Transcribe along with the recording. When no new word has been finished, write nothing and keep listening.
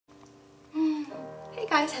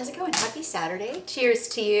guys, how's it going? Happy Saturday. Cheers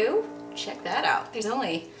to you. Check that out. There's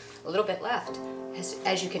only a little bit left,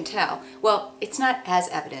 as you can tell. Well, it's not as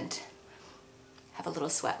evident. I have a little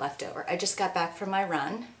sweat left over. I just got back from my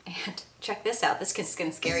run, and check this out. This is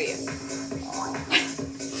gonna scare you.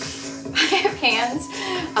 I have hands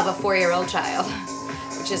of a 4-year-old child,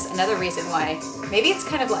 which is another reason why, maybe it's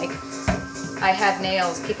kind of like I have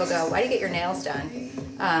nails. People go, why do you get your nails done?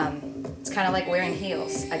 It's kind of like wearing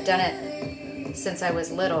heels. I've done it since I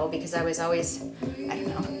was little because I was always, I don't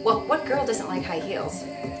know. Well, what girl doesn't like high heels?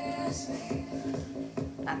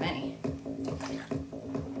 Not many.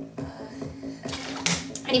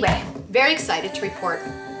 Anyway, very excited to report.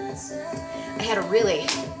 I had a really,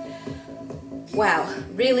 wow,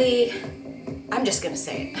 really, I'm just gonna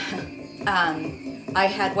say it. I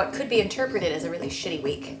had what could be interpreted as a really shitty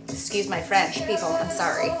week. Excuse my French, people, I'm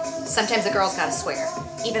sorry. Sometimes a girl's gotta swear,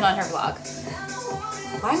 even on her vlog.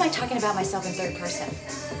 Why am I talking about myself in third person?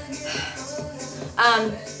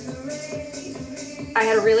 I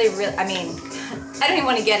had a really, I mean, I don't even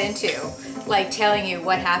want to get into like telling you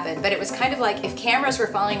what happened, but it was kind of like if cameras were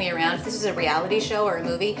following me around, if this was a reality show or a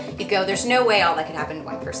movie, you'd go, there's no way all that could happen to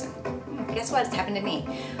one person. Guess what? It's happened to me.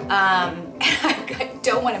 I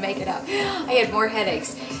don't want to make it up. I had more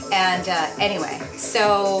headaches. And anyway,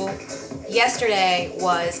 so yesterday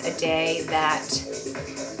was a day that,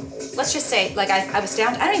 let's just say, like I was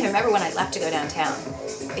down, I don't even remember when I left to go downtown.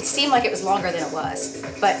 It seemed like it was longer than it was.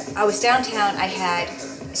 But I was downtown, I had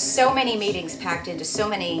so many meetings packed into so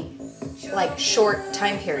many like short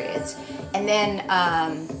time periods. And then,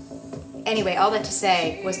 anyway, all that to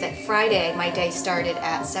say was that Friday, my day started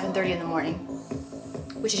at 7:30 in the morning,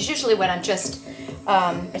 which is usually when I'm just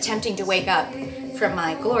attempting to wake up from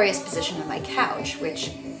my glorious position on my couch,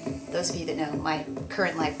 which those of you that know my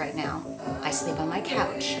current life right now, I sleep on my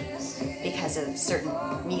couch because of certain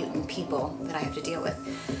mutant people that I have to deal with.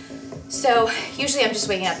 So usually I'm just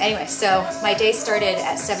waking up. Anyway, so my day started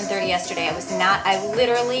at 7:30 yesterday. I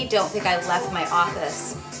literally don't think I left my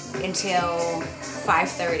office until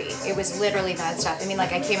 5:30. It was literally nonstop. I mean,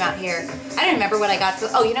 like I came out here, I don't remember what I got for,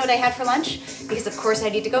 oh, you know what I had for lunch? Because of course I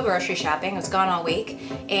need to go grocery shopping. I was gone all week,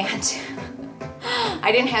 and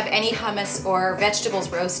I didn't have any hummus or vegetables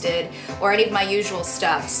roasted or any of my usual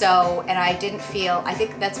stuff. So, and I didn't feel, I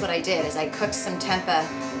think that's what I did, is I cooked some tempeh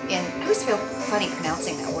in, I always feel funny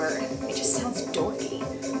pronouncing that word. It just sounds dorky,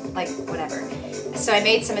 like whatever. So I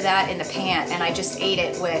made some of that in the pan, and I just ate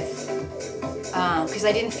it with, because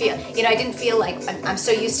I didn't feel, you know, I didn't feel like, I'm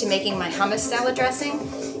so used to making my hummus salad dressing,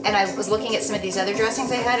 and I was looking at some of these other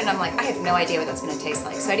dressings I had, and I'm like, I have no idea what that's going to taste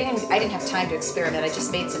like. So I didn't have time to experiment. I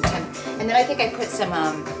just made some and then I think I put some,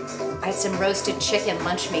 I had some roasted chicken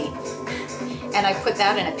lunch meat, and I put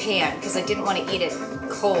that in a pan because I didn't want to eat it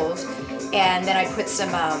cold. And then I put some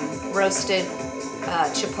roasted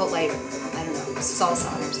chipotle, I don't know,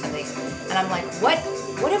 salsa on or something. And I'm like,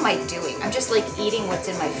 what am I doing? I'm just like eating what's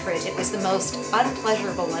in my fridge. It was the most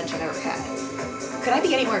unpleasurable lunch I've ever had. Could I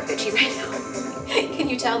be any more bitchy right now? Can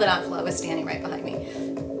you tell that Aunt Flo is standing right behind me?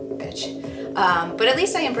 Bitch. But at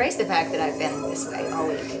least I embrace the fact that I've been this way all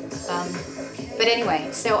week. But anyway,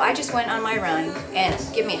 so I just went on my run, and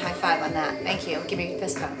give me a high five on that. Thank you. Give me a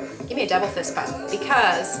fist bump. Give me a double fist bump,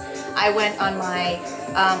 because I went on my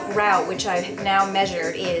route, which I have now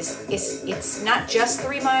measured it's not just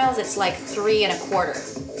 3 miles, it's like 3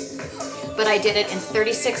 1/4. But I did it in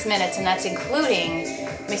 36 minutes, and that's including,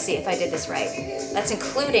 let me see if I did this right. That's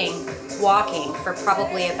including walking for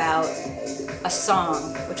probably about a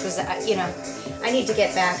song, which was, you know, I need to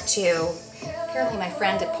get back to, apparently my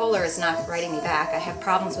friend at Polar is not writing me back. I have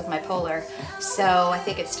problems with my Polar, so I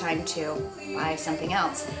think it's time to buy something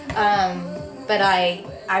else. But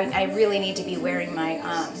I really need to be wearing my,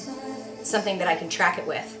 something that I can track it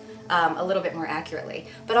with a little bit more accurately.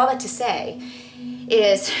 But all that to say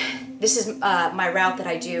is, this is my route that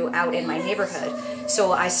I do out in my neighborhood.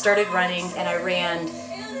 So I started running, and I ran,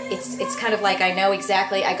 it's kind of like I know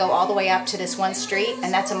exactly, I go all the way up to this one street,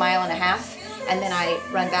 and that's 1.5 miles, and then I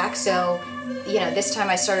run back. So, you know, this time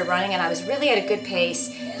I started running, and I was really at a good pace.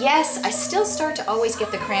 Yes, I still start to always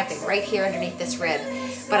get the cramping right here underneath this rib,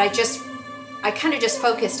 but I kind of just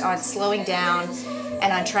focused on slowing down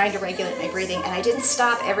and on trying to regulate my breathing, and I didn't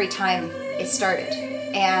stop every time it started.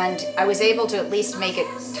 And I was able to at least make it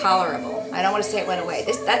tolerable. I don't want to say it went away.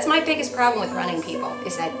 That's my biggest problem with running, people,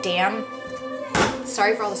 is that damn,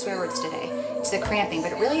 sorry for all the swear words today, it's the cramping,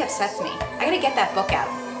 but it really upsets me. I gotta get that book out,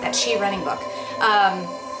 that She Running book.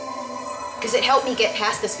 Because it helped me get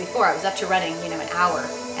past this before. I was up to running, you know, an hour,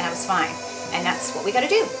 and I was fine. And that's what we gotta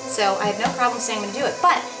do. So I have no problem saying I'm gonna do it.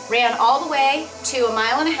 But ran all the way to 1.5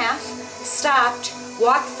 miles, stopped,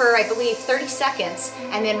 walked for, I believe, 30 seconds,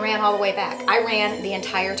 and then ran all the way back. I ran the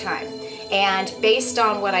entire time. And based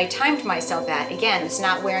on what I timed myself at, again, it's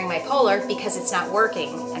not wearing my Polar because it's not working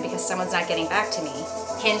and because someone's not getting back to me.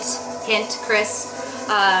 Hint, hint, Chris,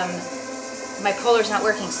 my Polar's not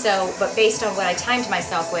working. So, but based on what I timed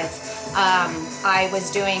myself with, I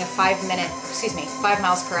was doing a 5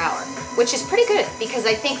 miles per hour, which is pretty good because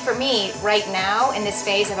I think for me right now in this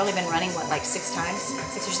phase, I've only been running, what, like 6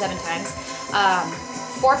 or 7 times.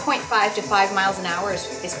 4.5 to 5 miles an hour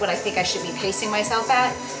is what I think I should be pacing myself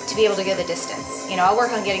at to be able to go the distance. You know, I'll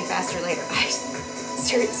work on getting faster later. I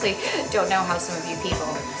seriously don't know how some of you people,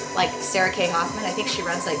 like Sarah K. Hoffman, I think she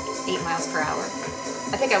runs like 8 miles per hour.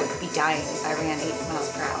 I think I would be dying if I ran 8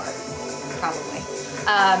 miles per hour, probably.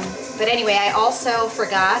 But anyway, I also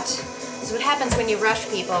forgot. This is what happens when you rush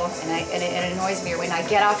people, and it annoys me. Or when I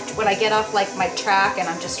get off like my track and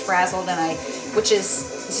I'm just frazzled, and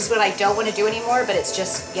this is what I don't want to do anymore. But it's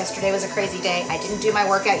just yesterday was a crazy day. I didn't do my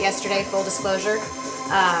workout yesterday, full disclosure,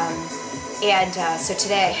 so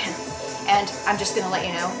today, and I'm just gonna let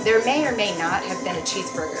you know, there may or may not have been a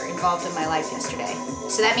cheeseburger involved in my life yesterday.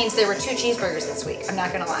 So that means there were 2 cheeseburgers this week. I'm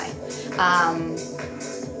not gonna lie.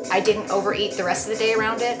 I didn't overeat the rest of the day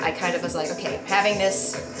around it. I kind of was like, okay, I'm having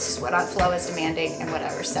this is what Flow is demanding and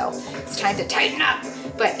whatever, so it's time to tighten up.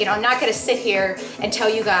 But you know, I'm not gonna sit here and tell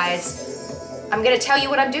you guys, I'm gonna tell you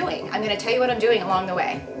what I'm doing. I'm gonna tell you what I'm doing along the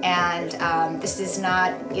way. And this is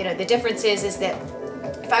not, you know, the difference is that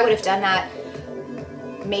if I would have done that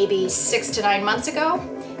maybe 6 to 9 months ago,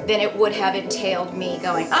 then it would have entailed me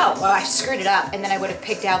going, oh, well, I screwed it up. And then I would have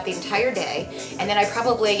picked out the entire day. And then I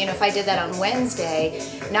probably, you know, if I did that on Wednesday,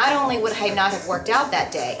 not only would I not have worked out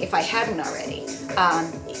that day if I hadn't already.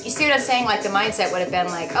 You see what I'm saying? Like the mindset would have been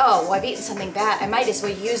like, oh, well, I've eaten something bad. I might as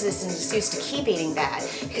well use this as an excuse to keep eating bad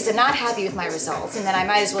because I'm not happy with my results. And then I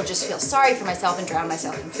might as well just feel sorry for myself and drown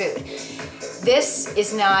myself in food. This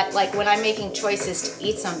is not, like when I'm making choices to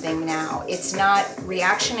eat something now, it's not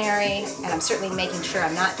reactionary, and I'm certainly making sure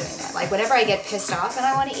I'm not doing that. Like whenever I get pissed off and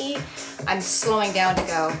I want to eat, I'm slowing down to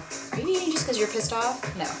go, are you eating just because you're pissed off?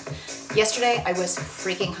 No. Yesterday I was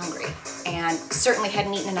freaking hungry and certainly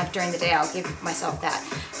hadn't eaten enough during the day, I'll give myself that.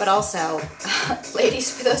 But also,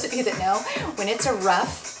 ladies, for those of you that know, when it's a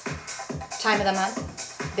rough time of the month,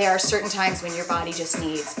 there are certain times when your body just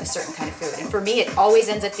needs a certain kind of food. And for me, it always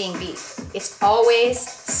ends up being beef. It's always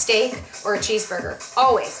steak or a cheeseburger.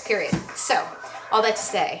 Always, period. So, all that to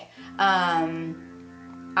say, I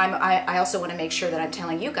also want to make sure that I'm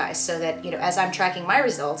telling you guys so that, you know, as I'm tracking my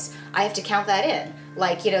results, I have to count that in.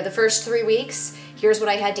 Like, you know, the first 3 weeks, here's what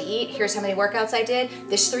I had to eat, here's how many workouts I did.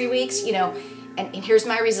 This 3 weeks, you know, and here's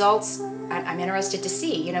my results. I'm interested to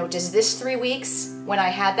see, you know, does this 3 weeks, when I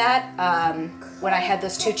had that, when I had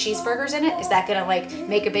those 2 cheeseburgers in it, is that gonna like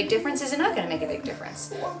make a big difference? Is it not gonna make a big difference?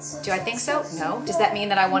 Do I think so? No. Does that mean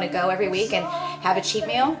that I wanna go every week and have a cheat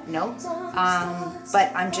meal? No.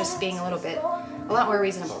 But I'm just being a lot more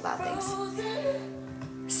reasonable about things.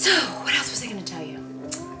 So, what else was I gonna tell you?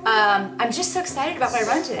 I'm just so excited about my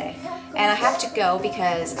run today. And I have to go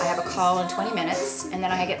because I have a call in 20 minutes, and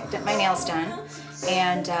then I get my nails done.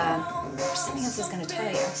 And there's something else I was going to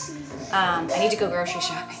tell you. I need to go grocery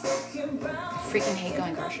shopping. I freaking hate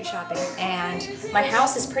going grocery shopping. And my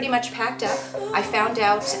house is pretty much packed up. I found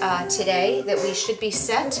out today that we should be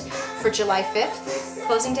set for July 5th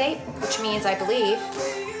closing date, which means I believe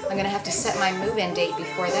I'm going to have to set my move-in date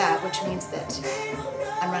before that, which means that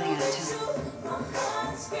I'm running out of time.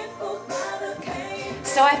 Okay.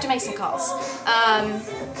 So I have to make some calls.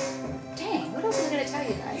 Dang, what else was I going to tell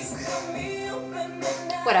you guys?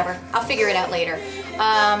 Whatever, I'll figure it out later.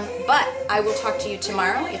 But I will talk to you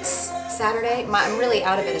tomorrow. It's Saturday. I'm really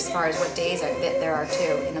out of it as far as what days there are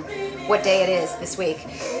too, and what day it is this week.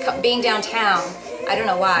 Being downtown, I don't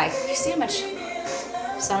know why. You see how much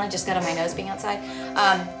sun I just got on my nose being outside?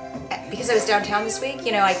 Because I was downtown this week,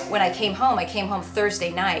 you know, when I came home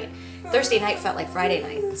Thursday night. Thursday night felt like Friday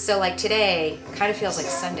night. So like today kind of feels like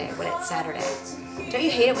Sunday when it's Saturday. Don't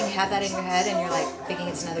you hate it when you have that in your head and you're like thinking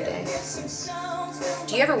it's another day?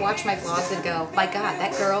 Do you ever watch my vlogs and go, my God,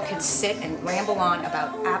 that girl can sit and ramble on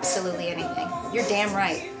about absolutely anything? You're damn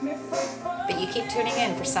right. But you keep tuning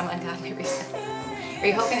in for some ungodly reason. Are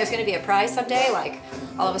you hoping there's going to be a prize someday? Like,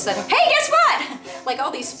 all of a sudden, hey, guess what? Like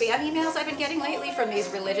all these spam emails I've been getting lately from these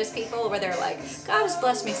religious people where they're like, God has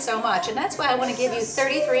blessed me so much, and that's why I want to give you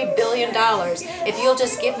 $33 billion if you'll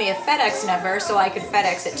just give me a FedEx number so I can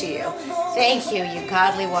FedEx it to you. Thank you, you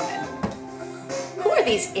godly woman. Who are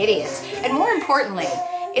these idiots? And more importantly,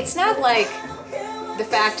 it's not like the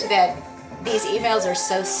fact that these emails are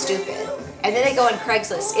so stupid and then they go on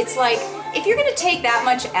Craigslist. It's like if you're gonna take that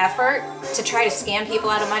much effort to try to scam people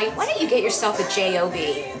out of money, why don't you get yourself a job?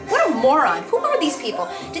 What a moron. Who are these people?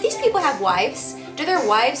 Do these people have wives? Do their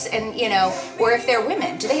wives and, you know, or if they're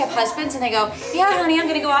women, do they have husbands and they go, yeah, honey, I'm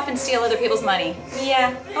gonna go off and steal other people's money.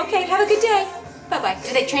 Yeah, okay, have a good day. Bye-bye.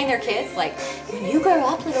 Do they train their kids? Like, when you grow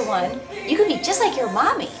up, little one, you can be just like your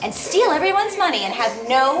mommy and steal everyone's money and have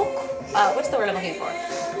no, what's the word I'm looking for?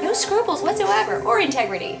 No scruples whatsoever or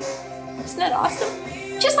integrity. Isn't that awesome?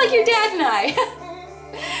 Just like your dad and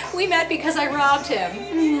I. We met because I robbed him.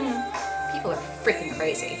 People are freaking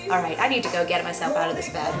crazy. All right, I need to go get myself out of this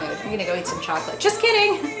bad mood. I'm gonna go eat some chocolate. Just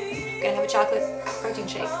kidding. I'm gonna have a chocolate protein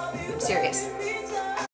shake. I'm serious.